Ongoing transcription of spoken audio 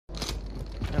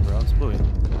Bluey.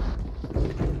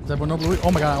 Does everyone know Bluey?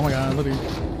 Oh my god, look at you.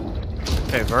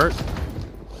 Okay, Vert.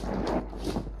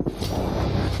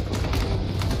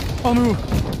 Oh no!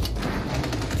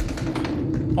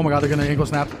 Oh my god, they're gonna ankle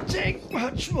snap. Take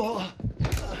much more.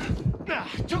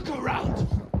 Took a round.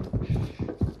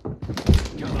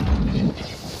 Come on.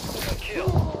 Kill.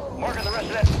 Marking the rest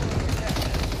of that.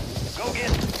 Go get.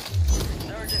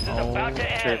 Surge is about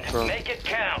to end. Bro. Make it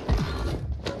count.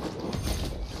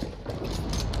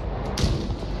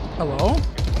 Hello?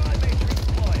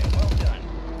 Well done.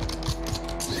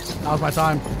 Now's my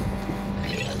time.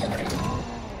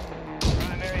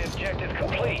 Primary objective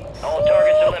complete. All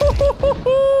targets eliminated.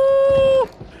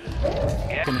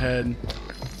 Fucking head.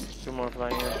 Two more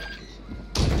flying in.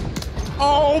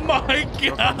 Oh my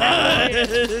god!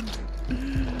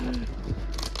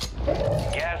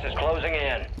 Gas is closing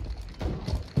in.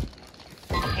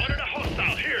 Spotted a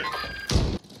hostile here.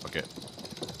 Okay.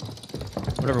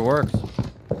 Whatever works.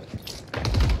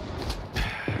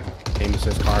 Aim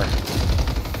assist car.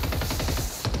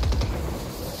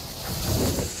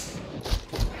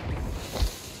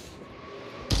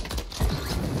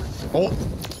 Oh!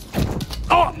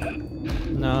 Oh!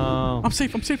 No. I'm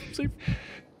safe.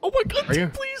 Oh my god, Are you?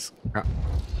 please! Yeah.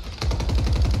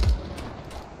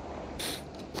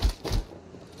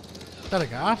 Is that a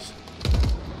gas?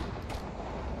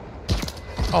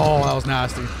 Oh, that was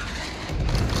nasty.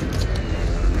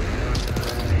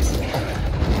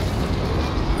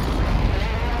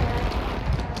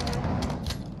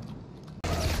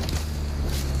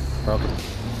 Broken.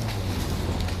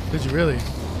 Did you really?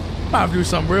 I have to do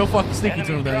something real fucking sneaky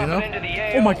to him then, you know?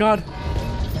 Oh my god.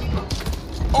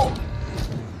 Oh!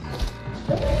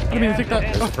 I didn't even think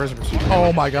that.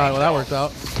 Oh my god, well that worked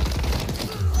out.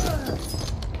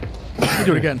 Let me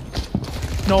do it again.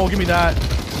 No, give me that.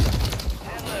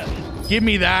 Give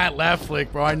me that left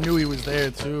flick, bro. I knew he was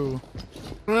there too.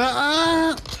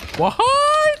 What?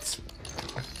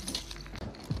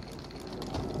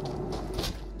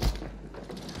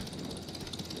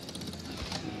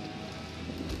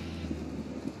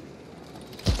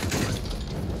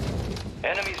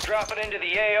 Enemies dropping into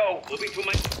the AO. Moving to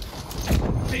my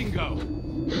bingo.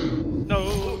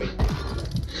 No.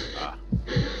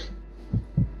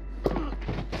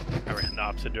 I ran the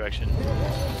opposite direction.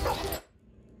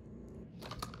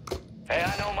 Hey,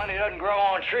 I know money doesn't grow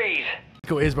on trees.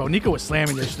 Nico is, bro. Nico was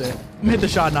slamming this shit. I'm gonna hit the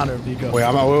shot not of Nico. Wait,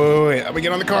 I'm out. Wait. Let me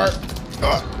get on the car.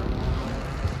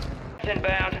 It's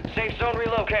inbound. Safe zone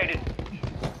relocated.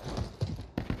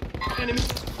 Enemy.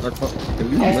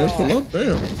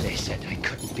 Damn. They said I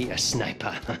couldn't be a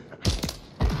sniper.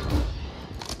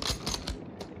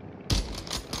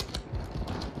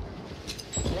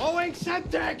 Throwing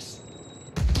Semtex.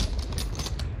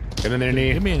 Get in there,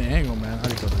 knee. Give me an angle, man. How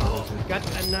do you go through this? Got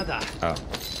another. Oh.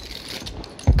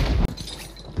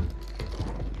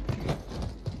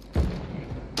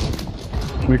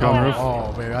 We go on the roof.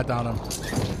 Oh, baby, I downed him.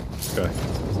 Okay.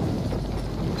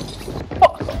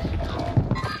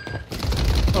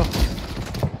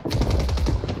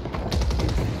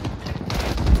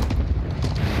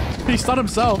 He stunned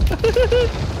himself.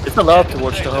 It's allowed to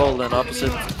watch the hole and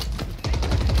opposite.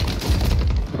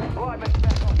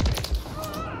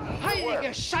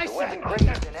 The weapon crate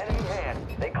is in enemy hands.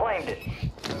 They claimed it.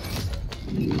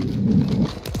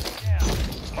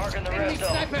 Marking the rest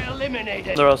of them.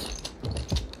 Eliminated. There us.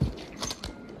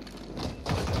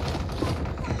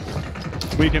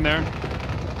 Weak in there.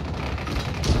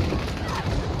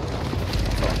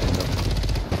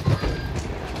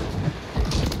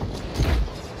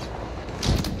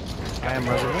 I am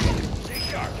resident. Stay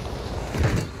sharp.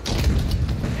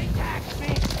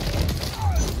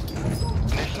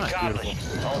 Mission accomplished.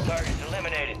 All targets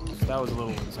eliminated. That was a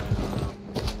little insane.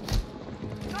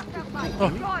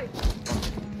 Oh.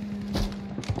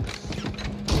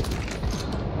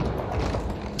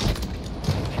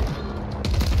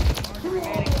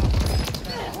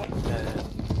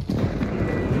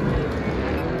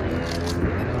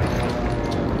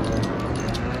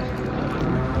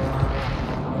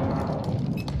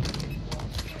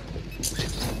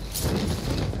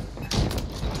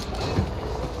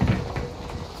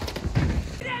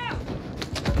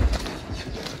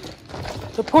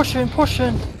 They're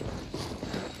pushing.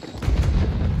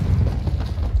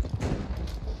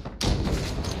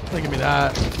 Give me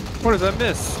that. What did I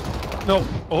miss? No.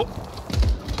 Oh.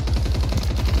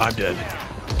 I'm dead.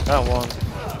 That one.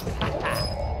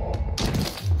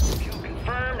 Kill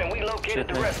confirmed, and we located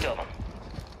the rest of them.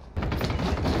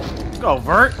 Let's go,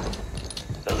 Vert.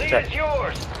 The lead is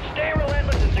yours. Stay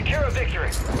relentless and secure a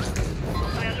victory.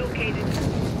 Located.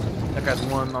 That guy's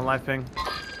one on life ping.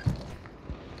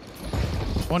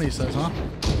 20 says, huh?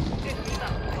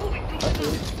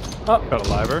 Got a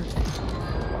liver.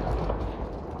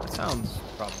 That sounds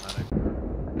problematic.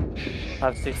 I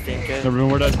have 16k.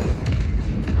 Everyone, we're dead.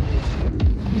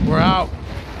 We're out.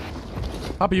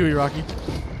 Top of you, Rocky.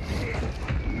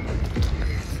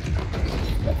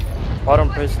 Bottom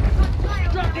prison.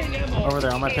 Over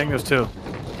there on my ping, there's two.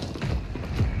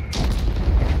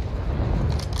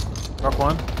 Rock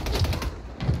one.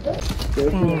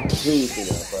 Mm.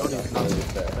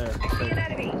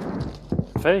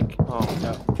 Fake? Oh,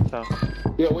 yeah. So.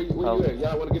 Yeah, where you at?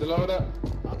 Y'all want to get load up?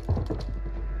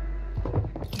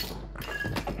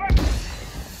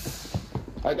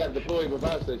 I got deployed with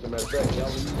fire station, matter of fact. Y'all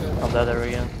want to use that? I'm dead there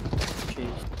again.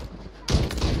 Jeez.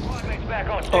 Squad mates back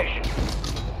on station.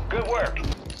 Good work.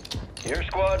 Your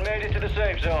squad made it to the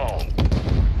safe zone.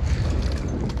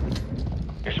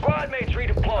 Your squad mates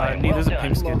redeployed. Neither's a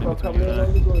pink skin. Let me tell you that.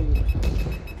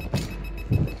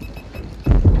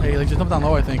 Hey, like just jump down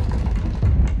low, I think.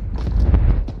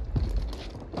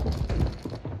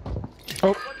 Oh.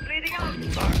 You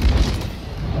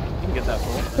can get that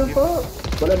full.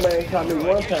 But that man caught me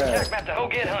one time. Check map to go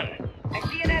get hunting. I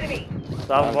see an enemy.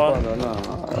 Down one.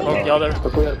 Oh, the other.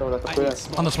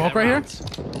 On the smoke right here?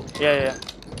 Yeah.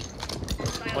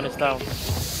 One is down.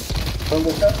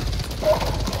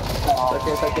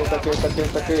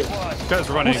 This guy's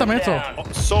running What's that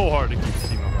mantle? so hard to keep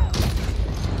steam.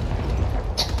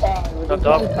 Jumped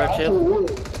up, red shield.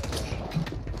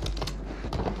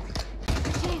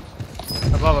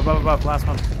 Above, last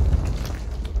one.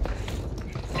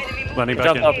 Lenny back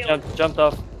Jumped in. up, jumped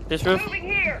off. This roof? Moving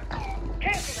here.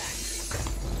 Cancel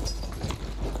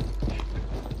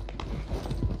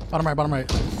that. Bottom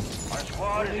right. Our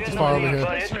squad is in Far the over lead, here.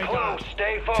 but it's close.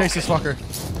 Stay focused. Chase this fucker.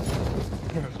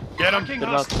 Get him. Good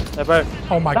luck. Hey, bird.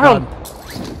 Oh my Down.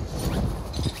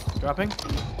 god. Dropping.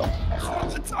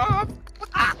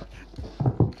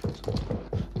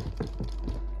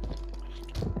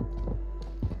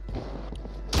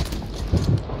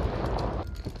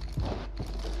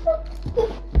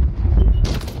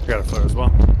 Got a flare as well.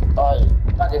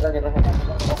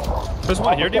 There's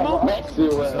one here, Demo?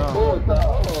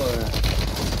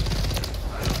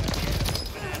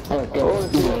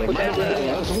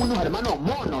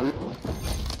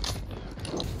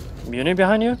 Muni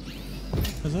behind you?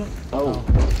 Is it? No,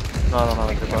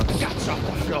 it's a box.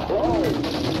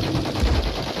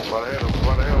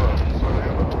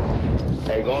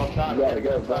 Hey, go on top. You gotta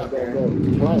go. You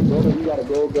gotta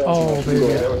go. Oh, baby.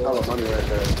 There's a lot of money right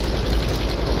there.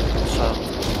 So,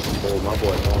 Oh, my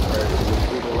boy, going crazy.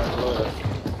 People like blood.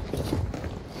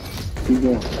 Keep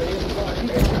going.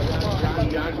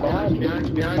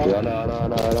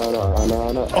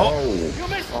 No. Oh! You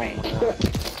missed me.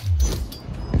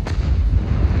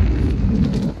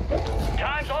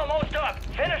 Time's almost up.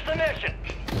 Finish the mission.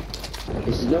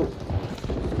 This is dope.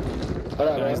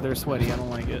 Guys, they're sweaty. I don't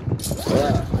like it.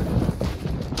 Yeah.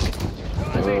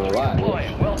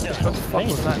 Deploying. Well done. What the fuck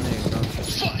was that name, bro?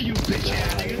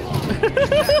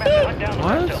 Hunt down the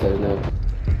What? rest of them.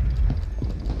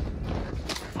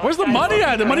 Where's the money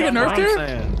at? Did money get nerfed I'm here?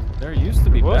 saying, there used to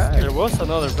be bags. there was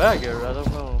another bag here. I don't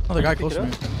know. Another guy Pick close it to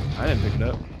me. up? I didn't pick it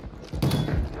up.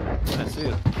 I didn't see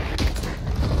it.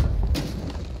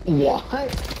 What?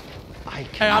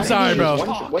 Hey, I'm sorry, bro.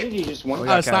 What did you just want? I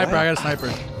got a sniper. I got a sniper.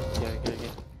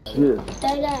 Yeah.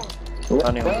 Yeah.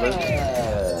 Don't even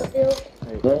live.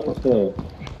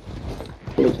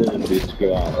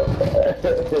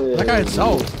 That guy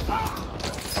himself.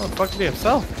 How the fuck did he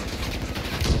himself?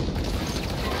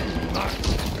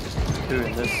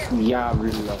 Doing this. Yeah, I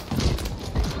really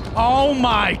love. Oh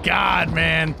my god,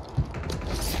 man.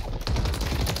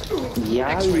 Yeah,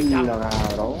 I really love.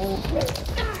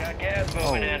 Got gas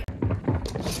moving in.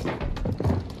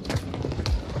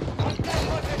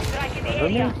 Strike in the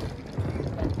area.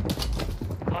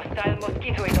 Hostile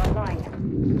mosquito is online.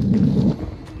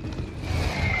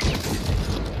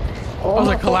 That was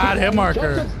a collide hit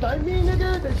marker.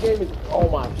 This game is, oh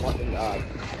my fucking god.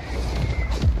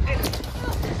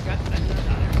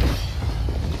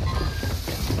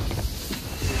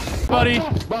 Buddy. He's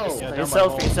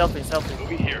selfie.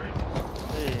 Over here.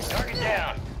 Target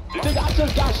down. I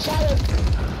just got shot at.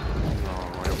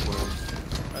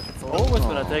 Always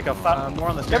gonna take a fight. More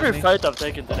on the Every Stephanie. fight I've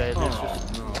taken today, there's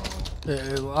just.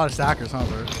 A lot of stackers, huh,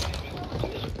 bro?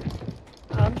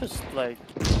 I'm just like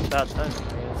bad time.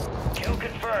 Kill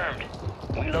confirmed.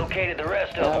 We located the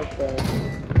rest of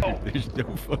them. There's no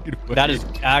fucking way. That is,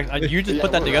 you just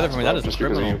put that together for me. That is a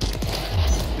criminal.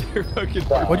 You're fucking.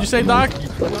 What'd you say, Doc?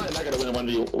 We're not gonna win a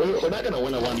 1v. We're not gonna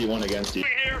win a 1v1 against you.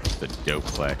 The dope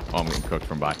play. Oh, I'm getting cooked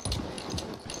from by.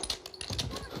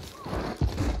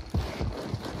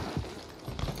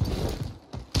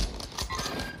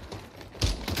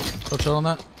 Go chill on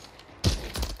that.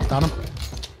 Down him.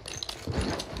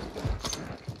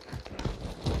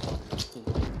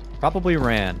 Probably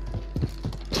ran.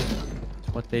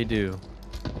 That's what they do.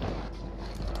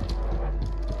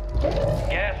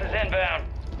 Gas is inbound.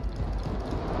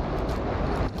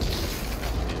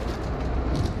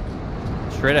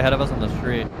 Straight ahead of us on the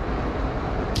street.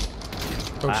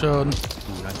 Go chill.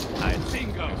 Nice.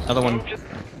 Another one. Move to-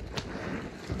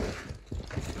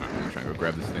 I'm trying to go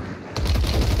grab this thing.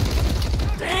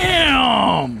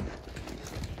 Damn!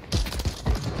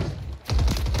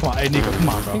 Come on, hey Nico, come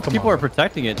on, bro. Come People on. are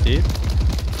protecting it, dude.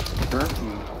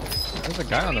 There's a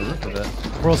guy on the roof of it.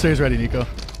 World Series ready, Nico.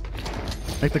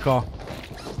 Make the call.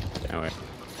 Damn it.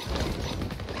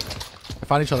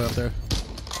 Find each other up there.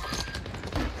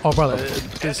 Oh, brother,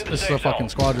 this is a fucking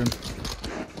squadron.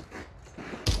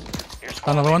 Your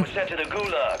squad Another one? was sent to the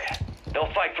gulag.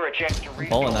 They'll fight for a chance to rebuild.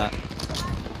 Pulling that.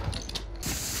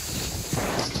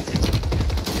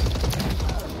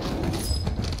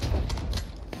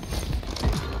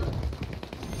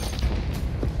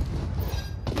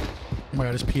 Oh my god,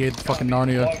 I just PA'd fucking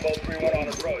Narnia. Longbow 3-1 on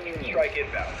approach. Strike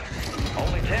inbound.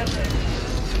 Only 10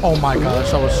 seconds. Oh my god,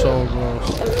 that was so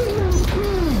gross.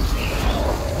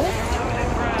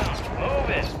 Move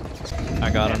it. I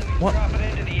got him. What? Drop it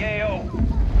into the AO.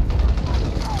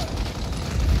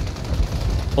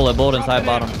 Bullet inside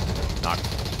bottom. Knock.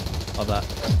 Love that.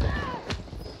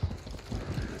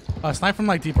 Snipe from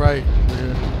like deep right.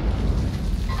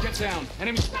 Get down.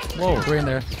 Enemy. Whoa, 3 in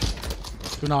there.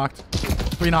 2 knocked.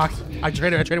 3 knocked. I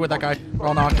traded with that guy. We're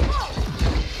all knocked.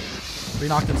 3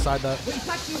 knocked inside that.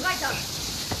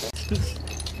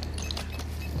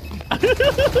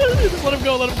 Let him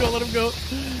go, let him go, let him go.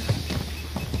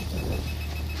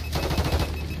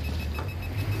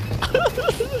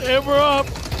 Amber up.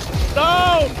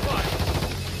 No!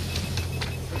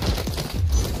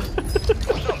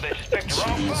 Some bitches picked the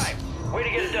wrong fight. Way to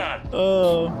get it done.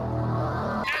 Oh.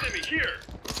 Enemy here.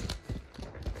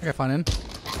 I got fine in.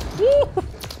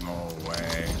 No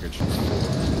way. Good shit.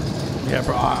 Yeah,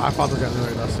 bro, I fought those guys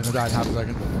really dusty. I died in half a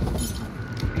second.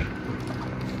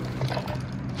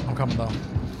 I'm coming though.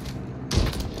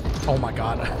 Oh my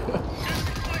god.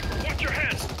 Watch your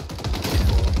head.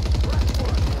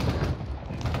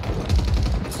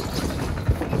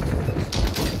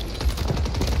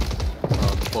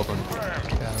 Both of them.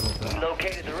 Confirmed.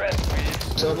 Located the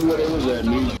rest. Tell me what it was at,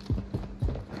 me.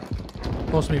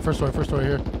 Close to me, first story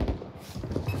here.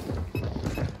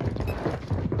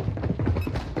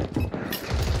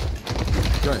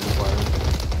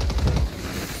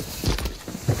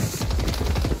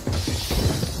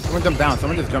 Someone jumped down.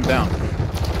 Someone just jumped down.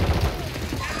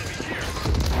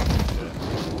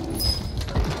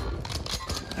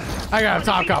 I got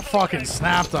top got fucking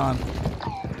snapped on.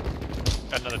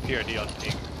 Got another PRD on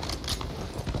ping.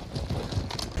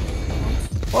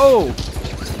 Whoa!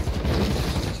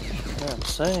 Yeah, I'm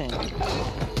saying.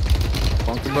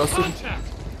 Bunker busted.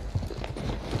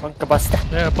 Bunker buster.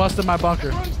 Yeah, busted my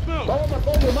bunker.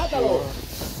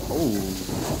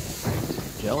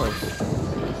 Jealous.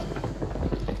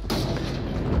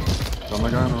 On the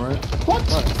guy on the right.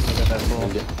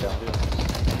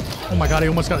 Oh my god, he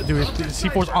almost got it. Dude,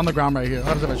 C4's on the ground right here.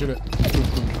 How does if I shoot it?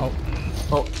 Oh.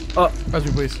 Res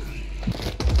me, please.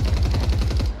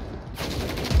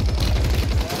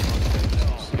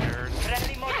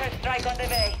 Friendly mortar strike on the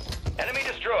bay. Enemy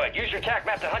destroyed. Use your tac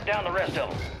map to hunt down the rest of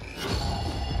them.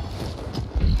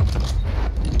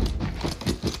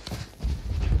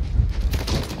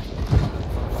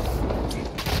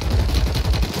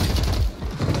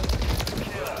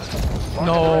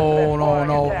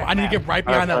 No. I need to get right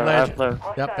behind that ledge. Flare.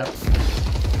 Yep.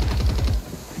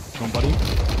 Somebody.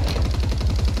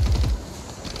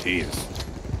 Jeez.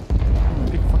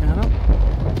 Pick your fucking head up.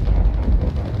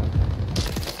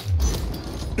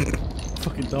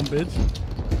 Fucking dumb bitch.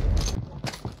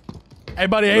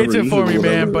 Everybody hates it for me,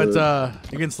 man, but you're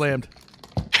getting slammed.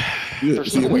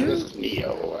 This is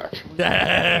Neo, actually.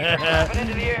 Drop it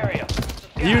into the area.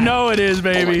 You know it is, Oh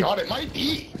my baby. god, it might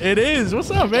be. It is. What's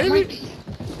up, It might baby?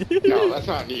 be. No, that's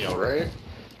not Neo, right?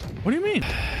 What do you mean?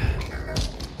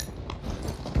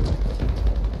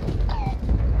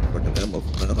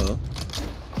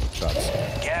 Shots.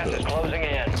 Gas is closing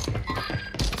in.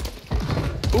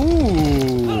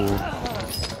 Ooh.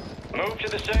 Move to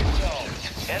the safe zone.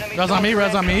 Enemy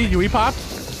Res on me. UE popped.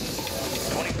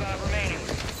 25 remaining.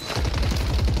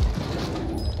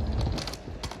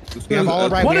 We have all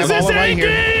right. What We is have this all right here.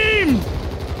 game?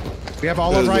 We have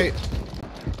all right.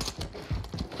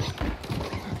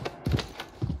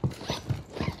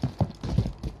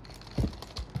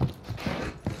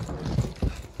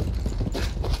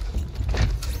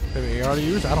 Baby, AR to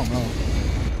use? I don't know.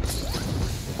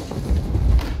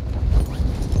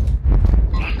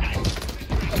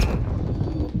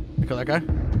 Kill that guy.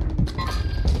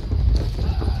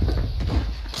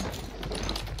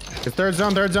 It's third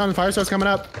zone. Fire start's coming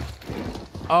up.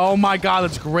 Oh my god,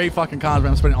 that's great fucking comms,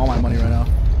 man. I'm spending all my money right now.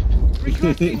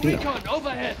 Recon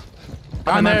overhead.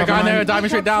 Guy there, diving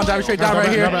straight down right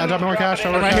here. Drop more cash.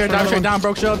 Right here, diving straight down,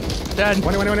 broke shield. Dead.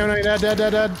 20,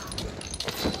 dead.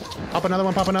 Pop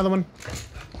another one.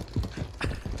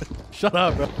 Shut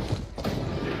up, bro.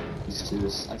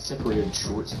 I separated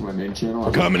shorts from my main channel.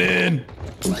 We're coming in.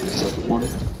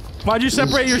 Why'd you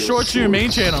separate your shorts to your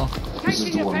main channel? This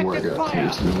is the one where I got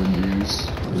 8 million views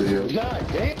video. God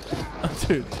damn.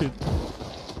 Dude.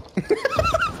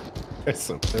 It's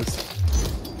so pissed.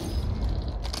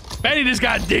 Benny just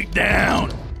got dicked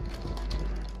down.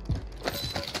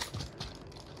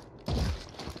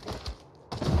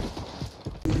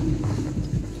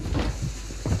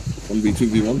 One v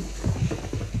 2v1.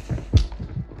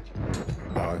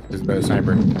 Oh, this is a better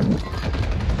sniper.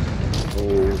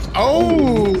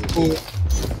 Oh!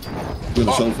 Doing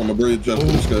a shot from a bridge after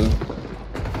this guy.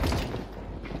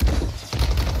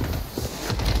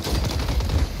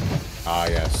 Ah,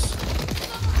 yes.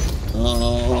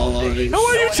 Oh, Who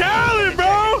are you telling,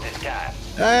 bro?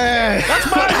 Hey! That's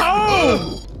my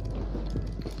home!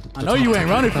 I know you ain't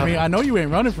running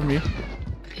for me.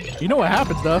 You know what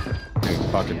happens, though.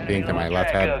 Fucking pink in my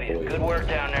left head. Good work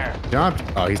down there. Jumped.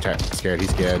 Oh, he's scared. He's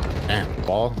scared. Damn,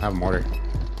 ball. Have a mortar.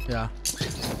 Yeah.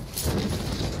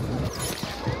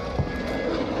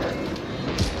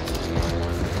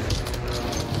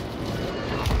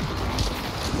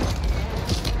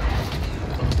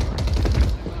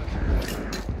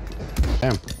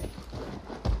 Damn.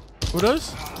 Who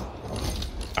does?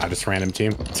 Just random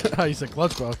team. Oh, you said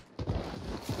clutch, bro.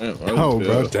 yeah, Oh,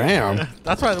 bro, damn.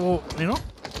 That's right. Well, you know,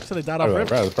 so they died off rip.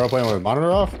 Bro, the pro playing with the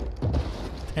monitor off?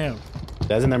 Damn.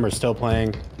 Des and them are still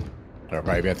playing. They'll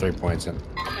probably be at 3 points in.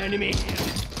 Enemy.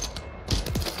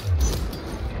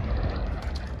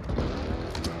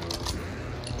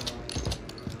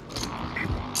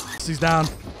 He's down.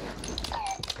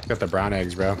 Got the brown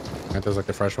eggs, bro. Aren't those like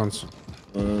the fresh ones?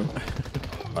 Oh,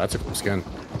 that's a cool skin.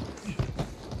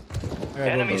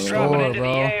 Enemies dropping into the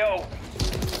AO.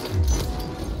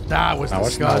 That was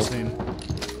disgusting.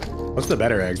 What's the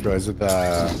better eggs, bro? Is it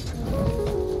the...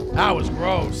 That was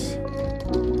gross.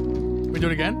 We do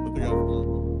it again?